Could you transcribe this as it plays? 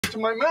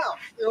into my mouth,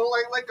 you know,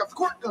 like a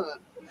squirt gun.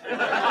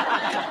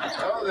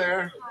 Hello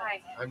there. Hi.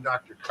 I'm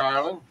Dr.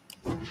 Carlin.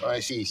 I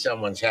see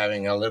someone's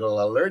having a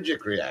little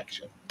allergic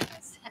reaction.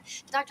 Yes.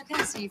 Doctor, can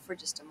I see you for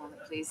just a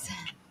moment, please?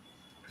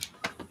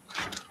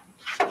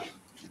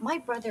 My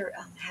brother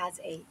has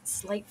a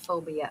slight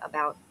phobia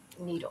about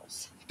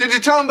needles. Did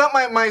you tell him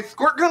about my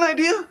squirt gun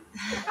idea?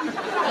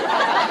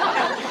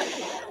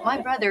 My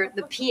brother,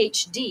 the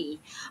PhD,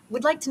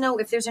 would like to know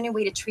if there's any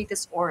way to treat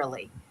this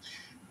orally.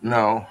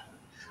 No.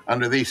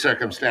 Under these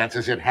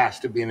circumstances, it has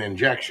to be an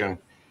injection,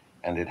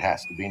 and it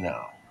has to be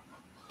now.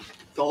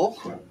 So?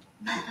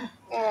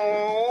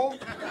 Oh.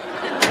 Let's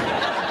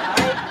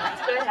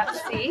go ahead and have a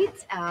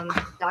seat.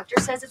 Doctor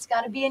says it's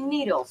got to be a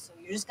needle, so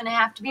you're just going to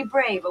have to be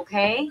brave,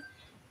 okay?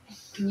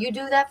 Can you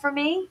do that for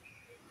me?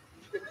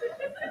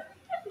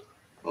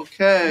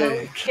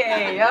 Okay.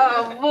 Okay.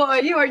 Oh, boy,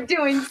 you are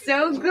doing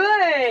so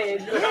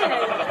good.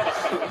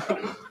 Yes.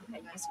 Okay, you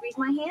want to squeeze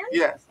my hand?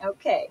 Yes.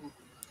 Okay.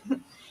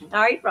 All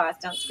right, Ross,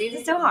 don't squeeze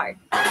it so hard.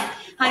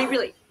 Honey,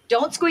 really,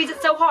 don't squeeze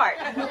it so hard.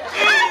 Hey, Ross,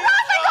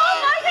 I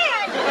hold my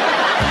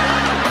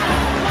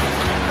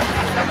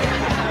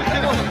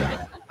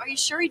hand! Are you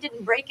sure he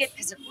didn't break it?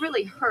 Because it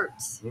really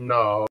hurts.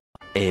 No.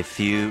 A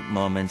few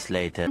moments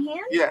later.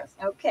 Hand? Yes.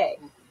 Okay.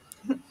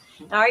 All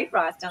right,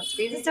 Ross, don't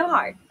squeeze it so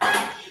hard.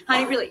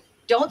 Honey, really,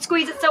 don't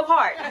squeeze it so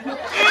hard. Hey, Ross,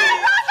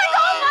 I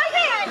hold my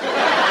hand!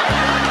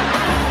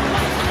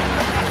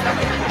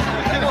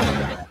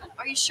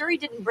 Are you sure he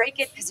didn't break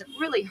it? Because it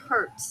really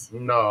hurts.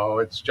 No,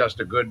 it's just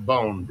a good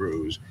bone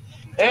bruise.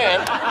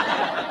 And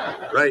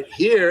right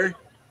here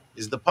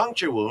is the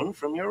puncture wound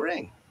from your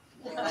ring.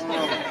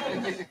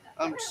 Oh,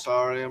 I'm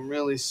sorry. I'm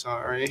really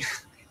sorry.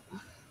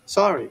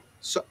 Sorry.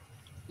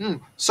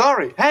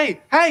 Sorry. Hey,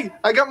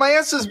 I got my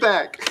S's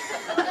back.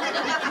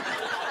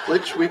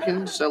 Which we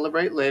can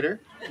celebrate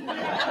later.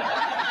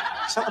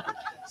 Celebrate.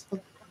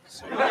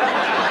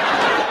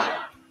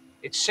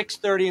 It's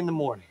 6:30 in the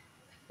morning.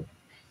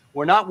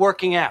 We're not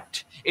working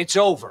out. It's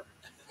over.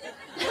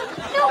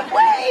 No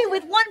way!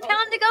 With 1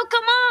 pound to go,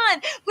 come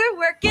on! We're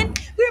working,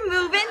 we're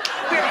moving,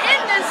 we're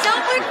in the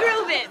zone, we're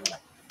grooving.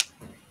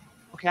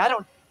 Okay, I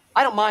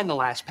don't mind the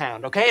last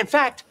pound, okay? In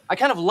fact, I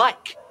kind of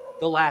like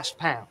the last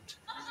pound.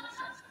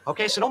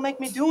 Okay, so don't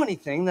make me do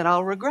anything that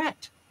I'll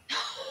regret.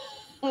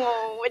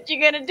 Oh, what you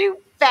gonna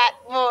do, fat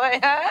boy,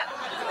 huh?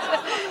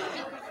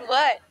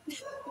 What?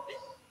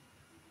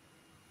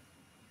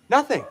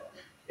 Nothing.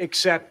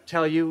 Except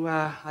tell you,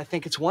 I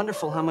think it's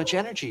wonderful how much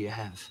energy you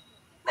have.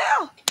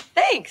 Oh,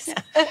 thanks.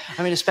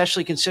 I mean,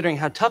 especially considering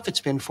how tough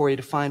it's been for you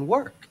to find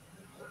work.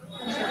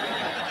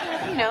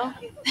 You know.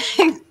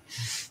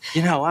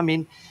 You know, I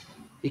mean,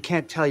 you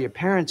can't tell your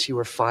parents you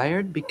were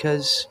fired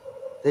because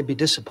they'd be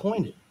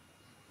disappointed.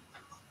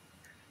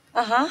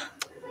 Uh-huh.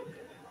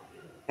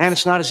 And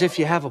it's not as if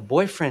you have a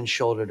boyfriend's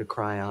shoulder to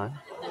cry on.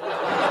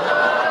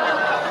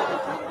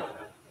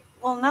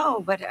 Well,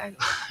 no, but I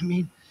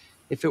mean,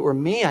 if it were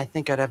me, I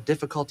think I'd have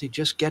difficulty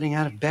just getting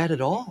out of bed at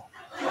all.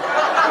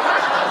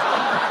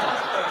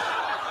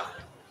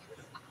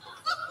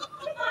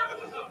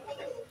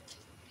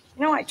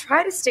 You know, I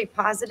try to stay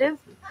positive.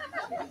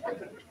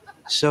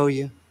 So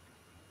you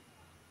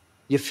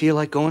feel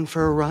like going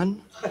for a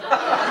run?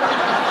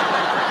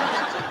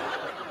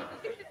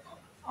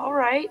 All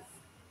right.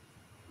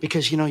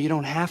 Because, you know, you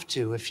don't have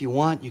to. If you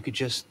want, you could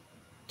just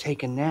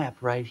take a nap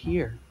right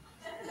here.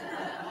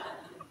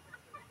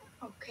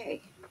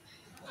 Okay.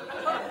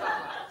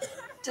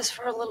 Just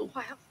for a little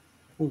while.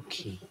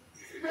 Okay.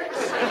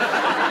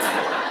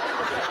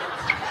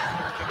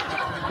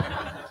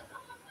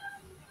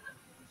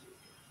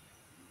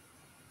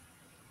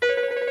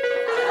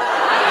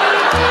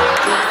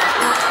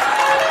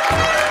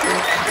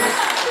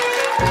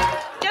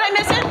 Did I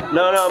miss it?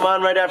 No, I'm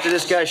on right after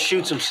this guy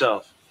shoots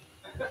himself.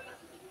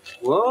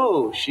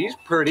 Whoa, she's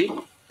pretty.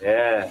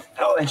 Yeah.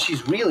 Oh, and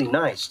she's really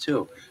nice,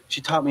 too. She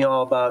taught me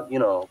all about, you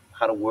know,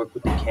 how to work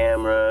with the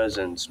cameras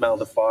and smell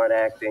the fart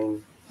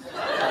acting.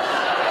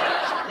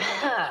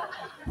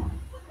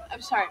 I'm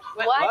sorry.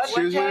 What?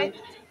 Excuse me?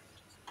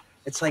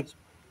 It's like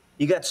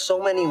you got so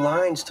many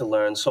lines to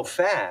learn so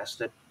fast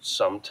that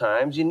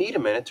sometimes you need a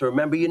minute to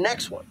remember your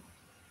next one.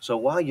 So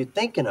while you're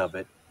thinking of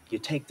it, you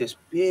take this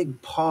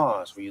big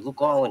pause where you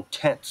look all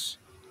intense,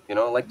 you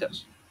know, like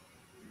this.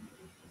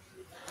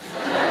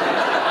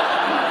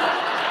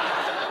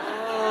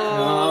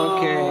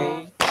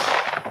 Okay.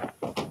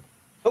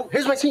 Oh,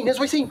 here's my scene.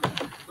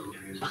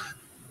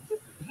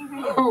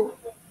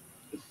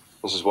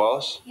 Mrs.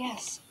 Wallace?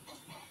 Yes.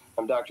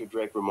 I'm Dr.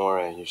 Drake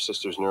Ramore, your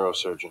sister's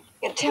neurosurgeon.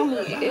 Yeah, tell me,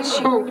 is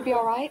she going to be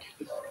all right?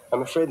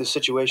 I'm afraid the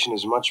situation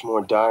is much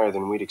more dire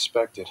than we'd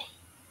expected.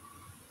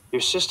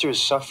 Your sister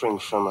is suffering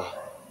from a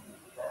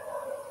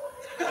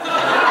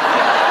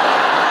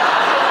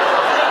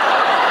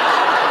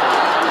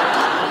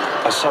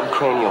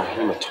subcranial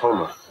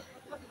hematoma.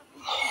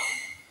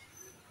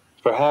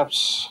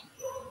 Perhaps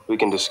we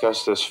can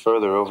discuss this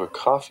further over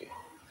coffee.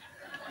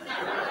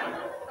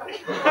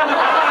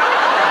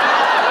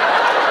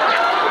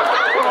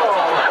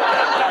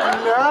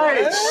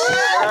 Nice.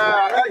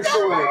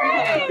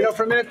 Excellent. You know,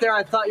 for a minute there,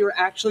 I thought you were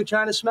actually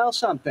trying to smell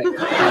something.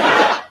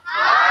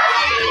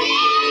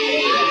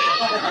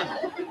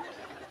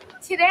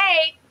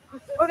 Today,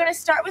 we're going to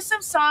start with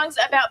some songs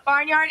about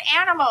barnyard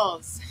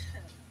animals.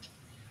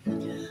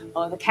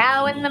 Oh, the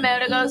cow in the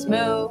meadow goes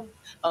moo.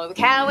 Oh, the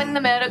cow in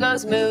the meadow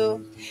goes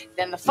moo.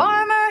 Then the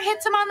farmer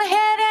hits him on the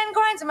head and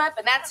grinds him up,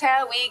 and that's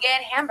how we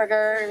get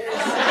hamburgers.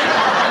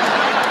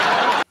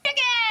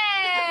 Chicken!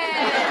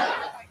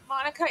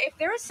 Monica, if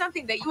there is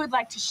something that you would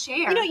like to share...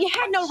 You know, you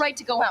had no right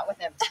to go out with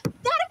him. That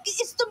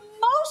is the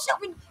most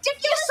ridiculous thing.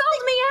 You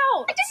sold me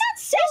out. I did not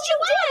say you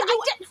did.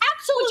 You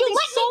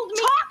absolutely sold me.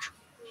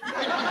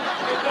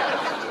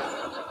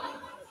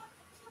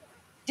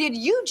 Did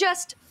you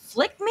just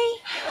flick me?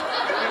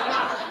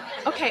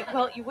 Okay,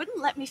 well, you wouldn't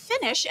let me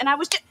finish, and I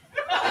was just...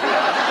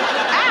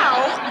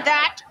 Ow,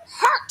 that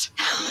hurt!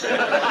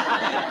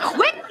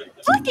 Quit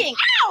flicking.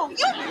 Ow!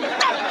 You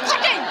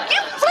flicking!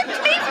 You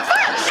flicked me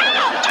first!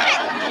 Ow! Get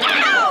it!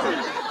 Ow!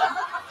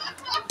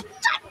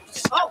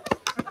 Oh, all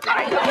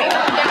right, okay. Now,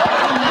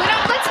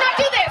 let's not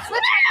do this.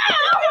 Let's...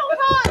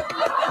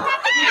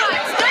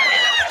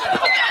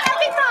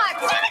 Happy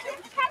thoughts!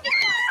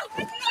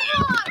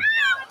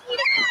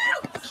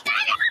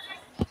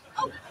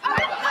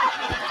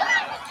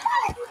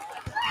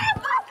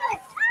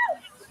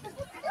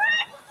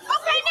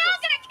 Okay, now I'm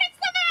gonna kick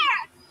some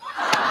ass!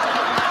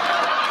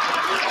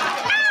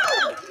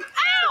 Ow!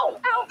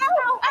 Ow!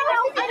 Ow! I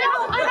know.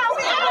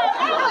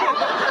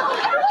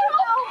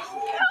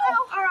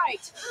 All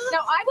right.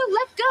 Now I will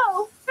let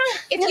go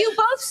if you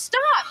both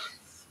stop.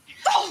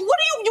 Oh, what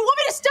do you want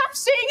me to stop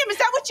seeing him? Is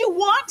that what you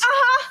want?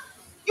 Uh-huh.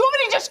 You want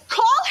me to just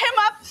call him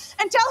up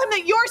and tell him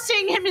that you're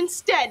seeing him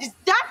instead? Is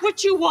that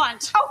what you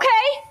want?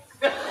 Okay.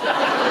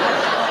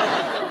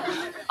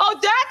 Oh,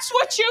 that's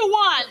what you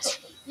want.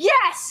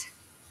 Yes.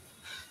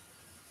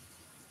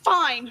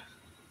 Fine.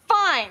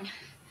 Fine.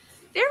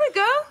 There we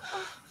go.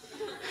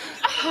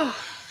 Huh.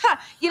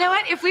 You know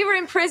what? If we were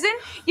in prison,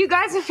 you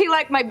guys would be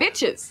like my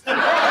bitches.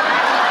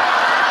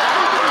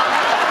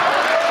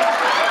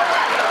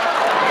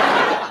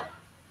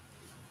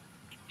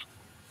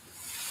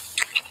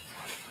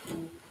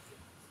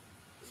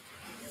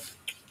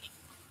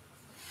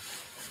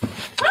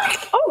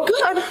 Oh,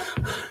 God.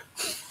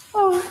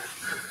 Oh,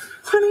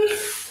 honey.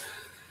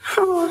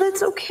 Oh,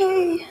 that's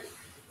okay.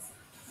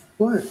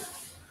 What?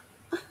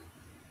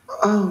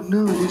 Oh,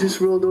 no, you just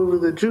rolled over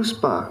the juice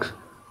box.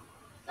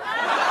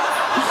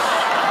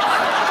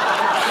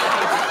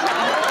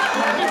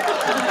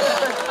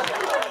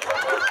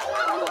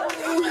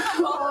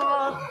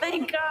 Oh,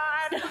 thank God.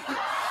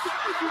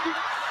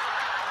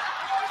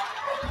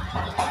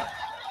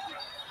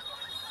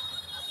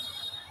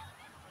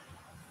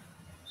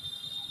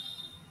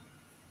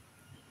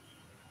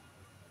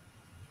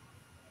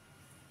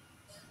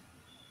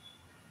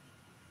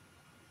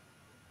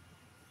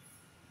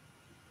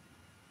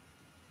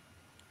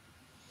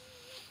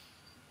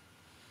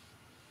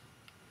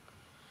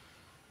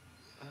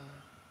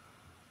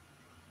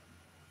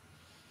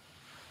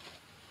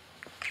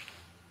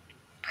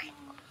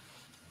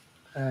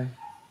 Hey.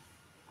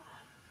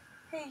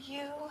 Hey,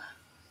 you.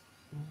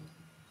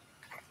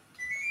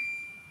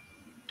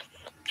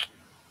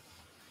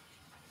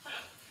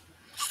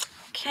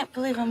 Can't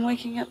believe I'm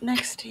waking up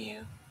next to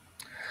you.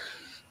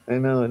 I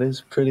know, it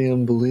is pretty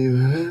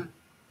unbelievable.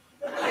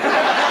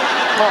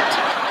 What?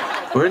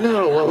 We're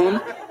not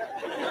alone.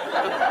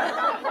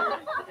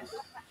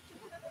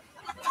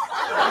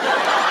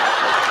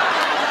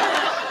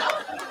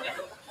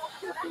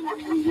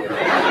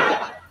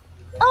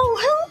 Oh,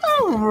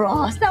 hello,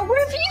 Ross. Now,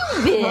 where have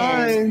you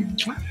been?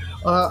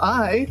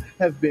 I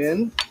have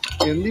been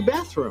in the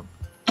bathroom.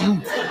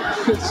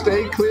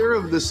 Stay clear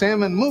of the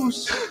salmon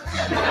mousse.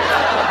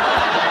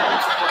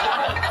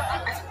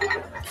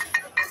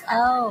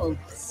 Oh,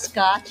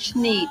 Scotch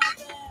neat.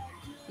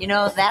 You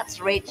know, that's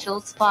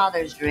Rachel's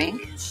father's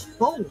drink.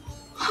 Oh,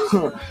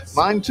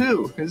 mine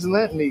too. Isn't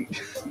that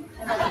neat?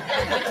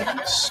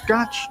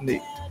 Scotch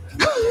neat.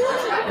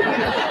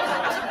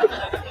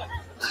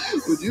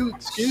 Would you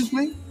excuse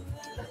me?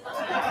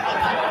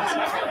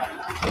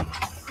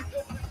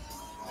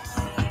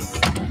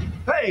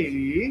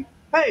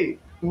 Hey,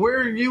 where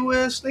are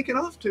you sneaking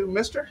off to,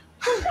 mister?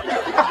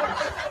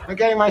 I'm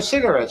getting my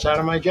cigarettes out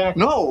of my jacket.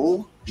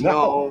 No.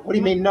 What do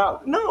you mean,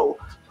 no? No.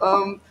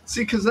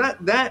 See, because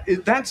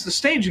that's the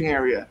staging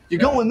area. You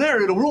go in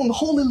there, it'll ruin the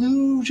whole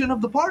illusion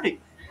of the party.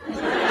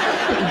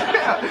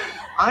 Yeah.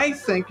 I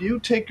think you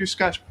take your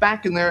scotch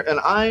back in there, and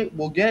I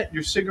will get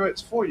your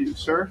cigarettes for you,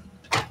 sir.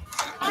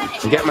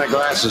 And get my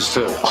glasses,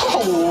 too.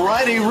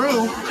 Alrighty,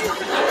 Roo.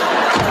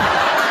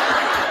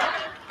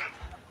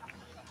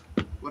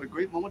 What a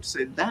great moment to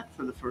say that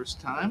for the first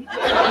time.